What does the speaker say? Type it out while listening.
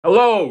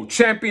Hello,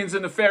 champions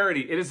of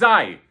Nefarity. It is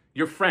I,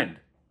 your friend,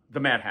 the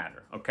Mad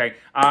Hatter. Okay,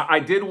 I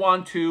did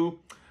want to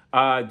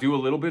do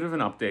a little bit of an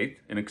update,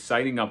 an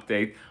exciting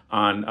update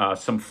on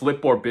some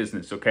Flip-r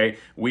business. Okay,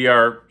 we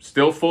are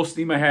still full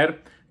steam ahead,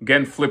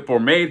 getting Flip-r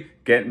made,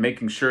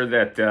 making sure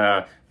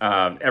that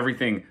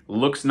everything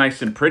looks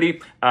nice and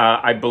pretty.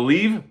 I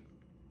believe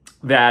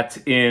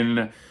that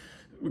in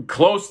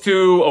close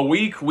to a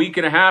week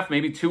and a half,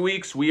 maybe 2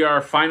 weeks, we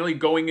are finally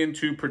going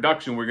into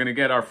production. We're going to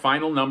get our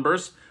final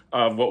numbers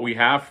of what we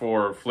have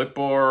for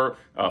Flip-r,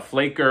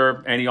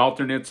 Flak-r, any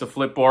alternates of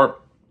Flip-r,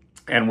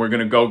 and we're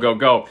going to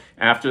go.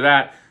 After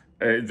that,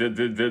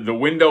 the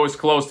window is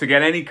closed to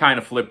get any kind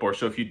of Flip-r.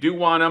 So if you do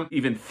want them,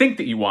 even think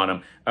that you want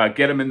them,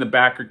 get them in the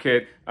backer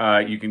kit.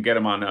 You can get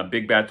them on a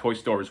Big Bad Toy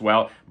Store as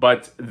well.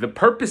 But the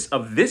purpose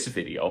of this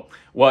video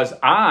was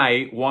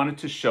I wanted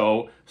to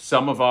show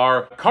some of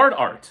our card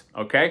art,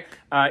 okay?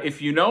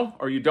 If you know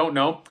or you don't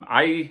know,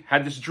 I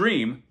had this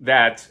dream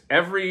that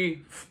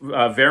every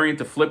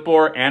variant of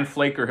Flip-r and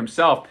Flak-r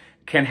himself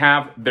can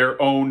have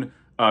their own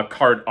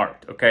card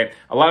art, okay?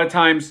 A lot of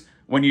times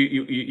when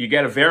you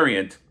get a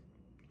variant,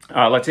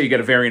 let's say you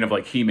get a variant of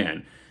like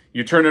He-Man,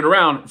 you turn it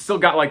around, it's still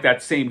got like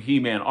that same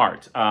He-Man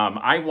art.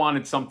 I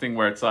wanted something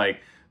where it's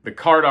like the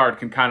card art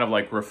can kind of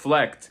like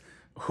reflect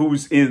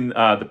who's in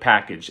the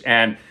package.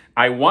 And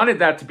I wanted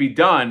that to be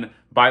done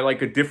by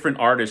like a different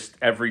artist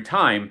every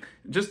time,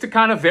 just to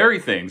kind of vary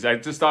things. I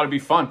just thought it'd be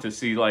fun to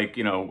see like,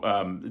 you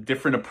know,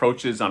 different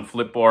approaches on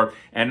Flip-r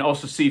and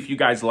also see if you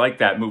guys like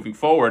that moving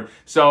forward.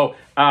 So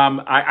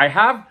I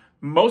have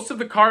most of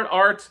the card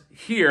art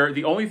here.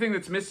 The only thing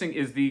that's missing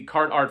is the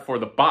card art for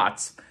the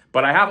bots,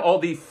 but I have all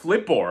the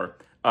Flip-r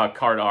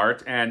card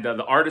art and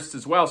the artists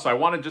as well. So I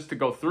wanted just to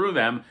go through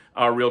them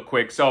real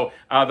quick. So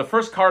the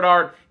first card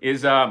art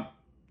is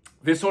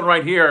this one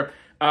right here,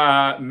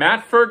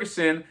 Matt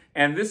Ferguson,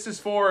 and this is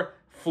for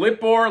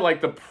Flip-r, like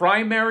the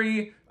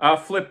primary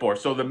Flip-r.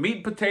 So the meat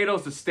and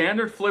potatoes, the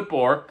standard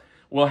Flip-r,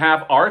 will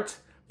have art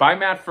by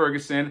Matt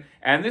Ferguson,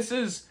 and this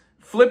is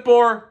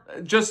Flip-r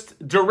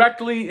just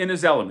directly in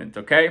his element,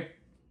 okay?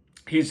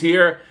 He's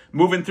here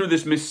moving through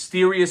this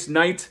mysterious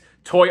night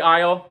toy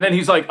aisle. Then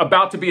he's like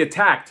about to be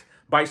attacked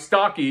by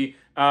Stocky,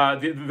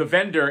 the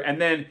vendor,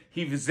 and then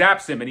he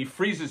zaps him and he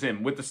freezes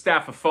him with the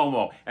staff of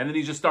FOMO, and then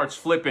he just starts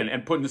flipping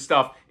and putting the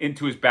stuff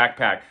into his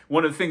backpack.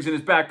 One of the things in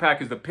his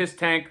backpack is the piss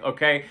tank,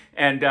 okay?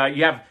 And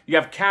you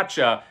have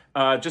Katja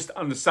just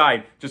on the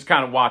side, just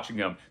kind of watching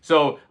him.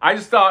 So I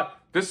just thought,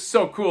 this is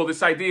so cool.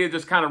 This idea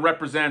just kind of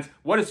represents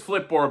what is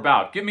Flip-r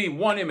about. Give me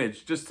one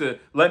image just to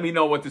let me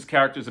know what this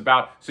character is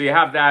about. So you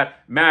have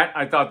that. Matt,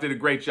 I thought, did a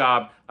great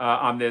job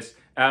on this.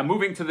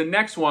 Moving to the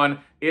next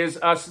one is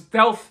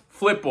Stealth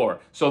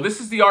Flip-r. So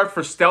this is the art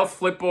for Stealth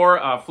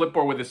Flip-r,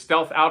 Flip-r with a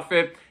stealth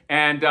outfit.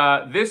 And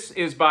this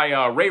is by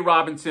Ray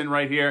Robinson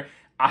right here.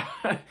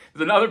 There's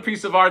another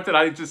piece of art that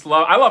I just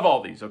love. I love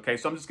all these, okay?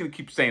 So I'm just going to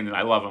keep saying that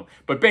I love them.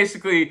 But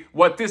basically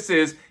what this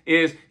is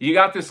you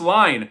got this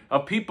line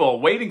of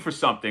people waiting for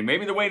something.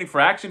 Maybe they're waiting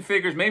for action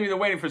figures. Maybe they're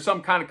waiting for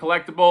some kind of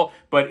collectible.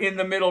 But in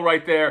the middle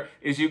right there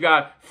is you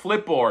got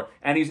Flip-r,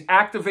 and he's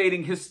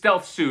activating his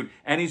stealth suit,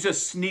 and he's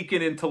just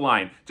sneaking into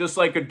line, just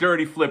like a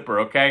dirty Flip-r,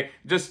 okay?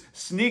 Just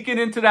sneaking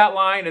into that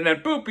line, and then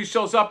boop, he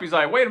shows up. He's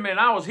like, wait a minute,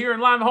 I was here in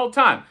line the whole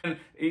time. And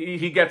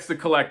he gets the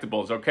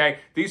collectibles, okay?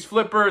 These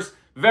Flippers,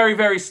 very,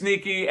 very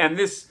sneaky, and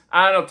this,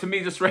 I don't know, to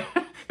me, just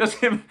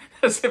him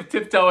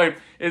tiptoeing,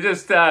 it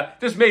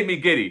just made me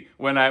giddy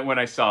when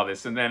I saw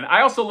this. And then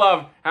I also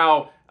love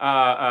how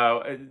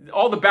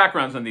all the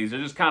backgrounds on these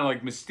are just kind of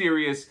like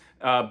mysterious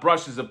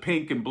brushes of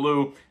pink and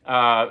blue,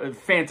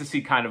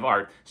 fantasy kind of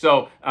art.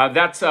 So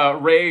that's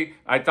Ray.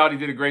 I thought he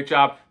did a great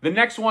job. The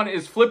next one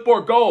is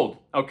Flip-r Gold,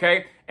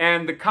 okay?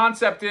 And the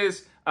concept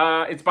is,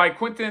 it's by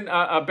Quentin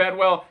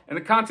Bedwell, and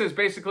the concept is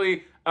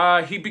basically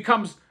he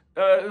becomes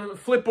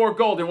Flip-r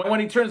Gold, and when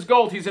he turns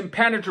gold, he's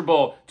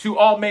impenetrable to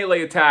all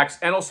melee attacks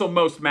and also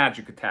most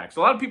magic attacks. A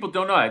lot of people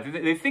don't know that.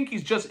 They think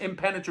he's just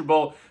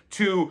impenetrable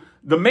to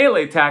the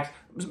melee attacks.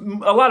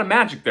 A lot of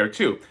magic there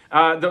too.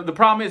 The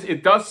problem is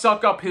it does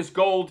suck up his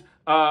gold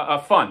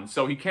fun,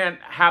 so he can't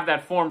have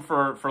that form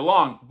for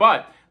long.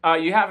 But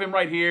you have him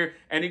right here,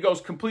 and he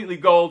goes completely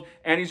gold,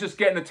 and he's just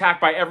getting attacked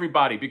by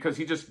everybody because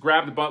he just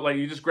grabbed the butt, like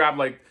you just grabbed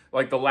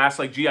like the last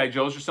like G.I.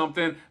 Joes or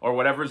something, or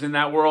whatever's in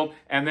that world,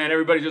 and then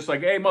everybody's just like,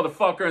 hey,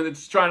 motherfucker, and they're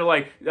just trying to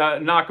like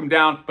knock him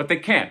down, but they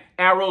can't.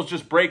 Arrows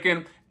just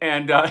breaking,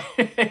 and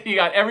you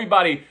got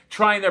everybody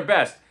trying their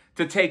best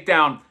to take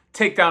down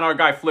our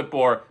guy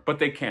Flip-r, but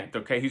they can't,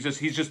 okay? He's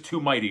just too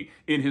mighty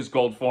in his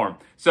gold form.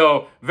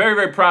 So very,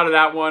 very proud of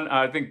that one.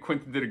 I think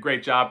Quentin did a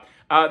great job.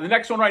 The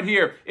next one right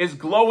here is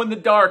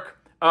glow-in-the-dark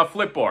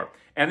Flip-r.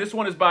 And this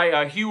one is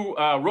by Hugh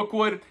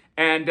Rookwood.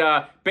 And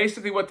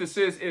basically what this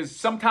is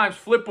sometimes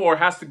Flip-r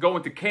has to go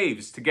into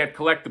caves to get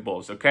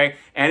collectibles, okay?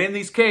 And in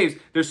these caves,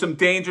 there's some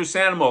dangerous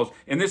animals.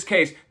 In this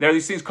case, there are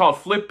these things called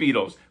flip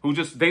beetles who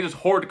they just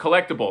hoard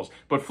collectibles.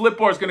 But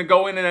Flip-r is going to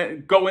go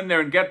in there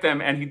and get them,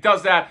 and he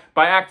does that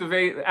by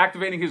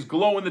activating his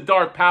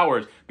glow-in-the-dark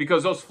powers,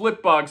 because those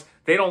flip bugs,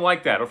 they don't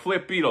like that, or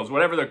Flip Beetles,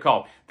 whatever they're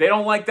called. They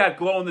don't like that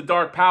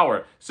glow-in-the-dark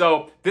power.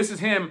 So this is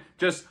him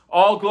just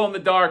all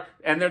glow-in-the-dark,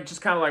 and they're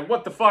just kind of like,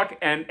 what the fuck?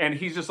 And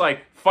he's just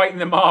like fighting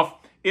them off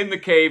in the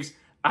caves.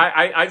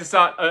 I just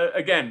thought,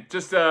 again,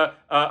 just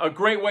a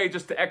great way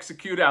just to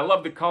execute it. I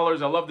love the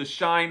colors. I love the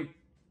shine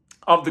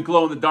of the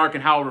glow-in-the-dark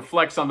and how it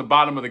reflects on the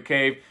bottom of the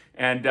cave.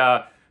 And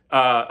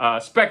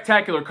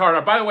spectacular card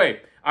art. By the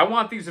way, I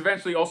want these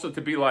eventually also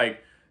to be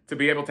like, to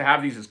be able to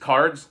have these as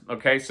cards.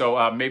 Okay,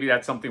 so maybe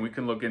that's something we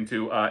can look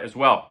into as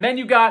well. Then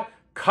you got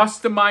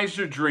Customize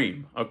Your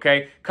Dream.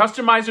 Okay,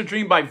 Customize Your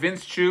Dream by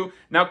Vince Chu.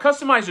 Now,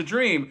 Customize Your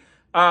Dream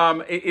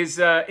is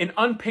an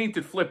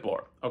unpainted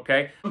flipboard.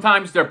 Okay,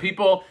 sometimes there are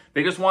people,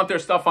 they just want their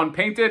stuff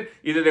unpainted.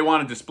 Either they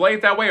want to display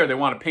it that way or they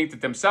want to paint it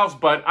themselves.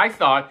 But I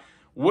thought,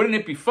 wouldn't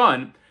it be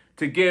fun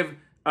to give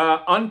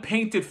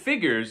unpainted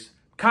figures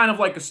kind of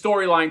like a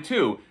storyline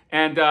too?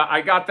 And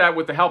I got that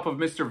with the help of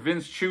Mr.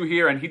 Vince Chu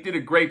here, and he did a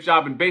great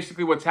job. And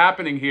basically what's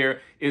happening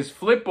here is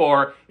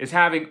Flip-r is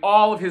having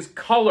all of his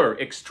color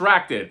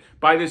extracted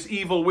by this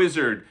evil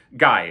wizard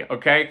guy,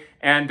 okay?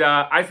 And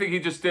I think he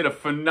just did a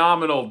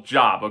phenomenal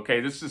job, okay?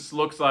 This just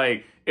looks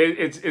like,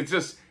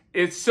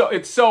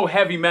 it's so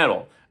heavy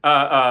metal.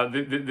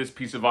 This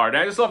piece of art.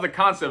 And I just love the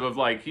concept of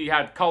like he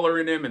had color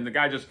in him and the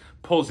guy just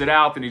pulls it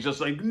out and he's just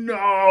like,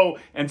 no.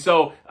 And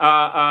so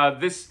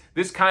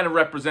this kind of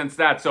represents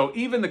that. So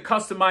even the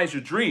Customize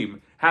Your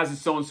Dream has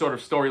its own sort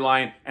of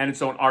storyline and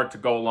its own art to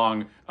go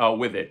along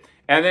with it.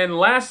 And then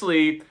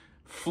lastly,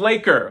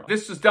 Flak-r.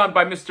 This is done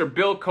by Mr.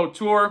 Bill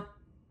Couture.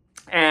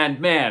 And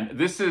man,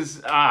 this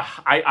is,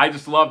 I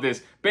just love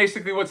this.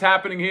 Basically what's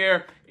happening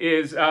here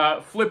is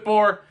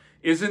Flip-r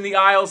is in the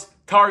aisles.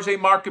 Tarjay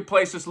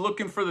Marketplace is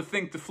looking for the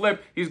thing to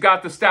flip. He's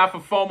got the staff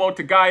of FOMO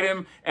to guide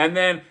him. And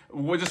then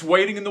we're just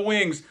waiting in the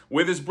wings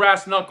with his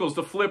brass knuckles,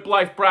 the Flip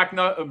Life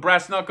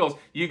brass knuckles.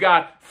 You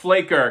got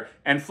Flak-r.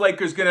 And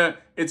Flak-r's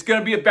it's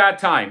gonna be a bad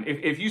time.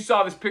 If you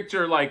saw this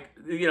picture like,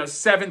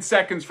 7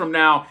 seconds from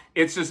now,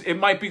 it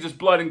might be just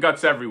blood and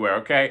guts everywhere,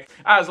 okay?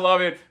 I just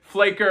love it.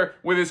 Flak-r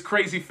with his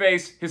crazy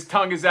face, his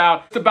tongue is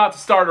out. It's about to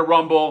start a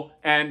rumble.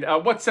 And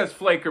what says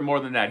Flak-r more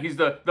than that? He's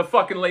the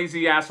fucking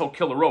lazy asshole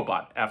killer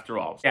robot, after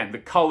all. And the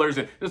colors,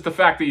 and just the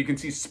fact that you can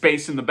see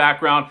space in the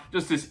background,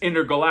 just this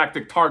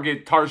intergalactic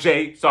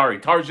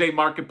Tarjay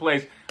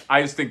Marketplace,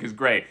 I just think is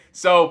great.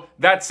 So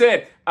that's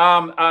it.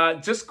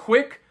 Just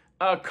quick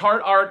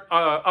card art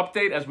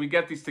update as we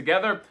get these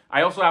together.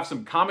 I also have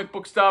some comic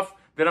book stuff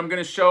that I'm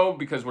going to show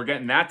because we're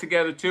getting that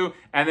together too.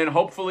 And then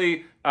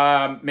hopefully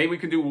maybe we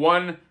can do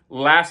one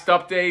last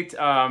update.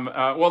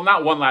 Well,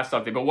 not one last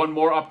update, but one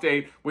more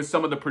update with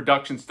some of the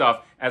production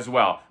stuff as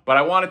well. But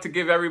I wanted to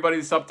give everybody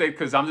this update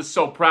because I'm just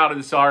so proud of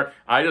this art.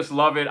 I just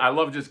love it. I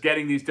love just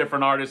getting these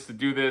different artists to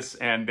do this.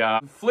 And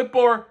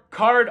Flip-r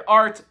card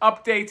art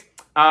update.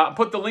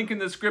 Put the link in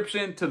the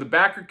description to the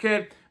backer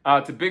kit,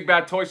 to Big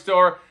Bad Toy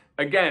Store.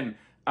 Again,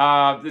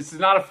 this is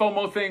not a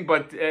FOMO thing,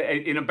 but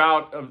in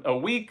about a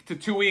week to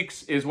 2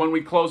 weeks is when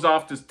we close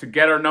off to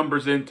get our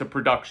numbers into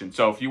production.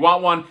 So if you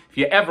want one, if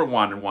you ever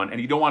wanted one,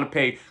 and you don't want to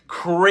pay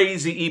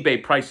crazy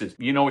eBay prices,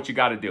 you know what you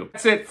got to do.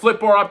 That's it,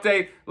 Flip-r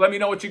update. Let me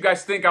know what you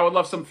guys think. I would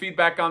love some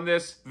feedback on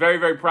this. Very,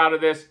 very proud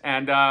of this.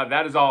 And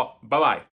that is all. Bye-bye.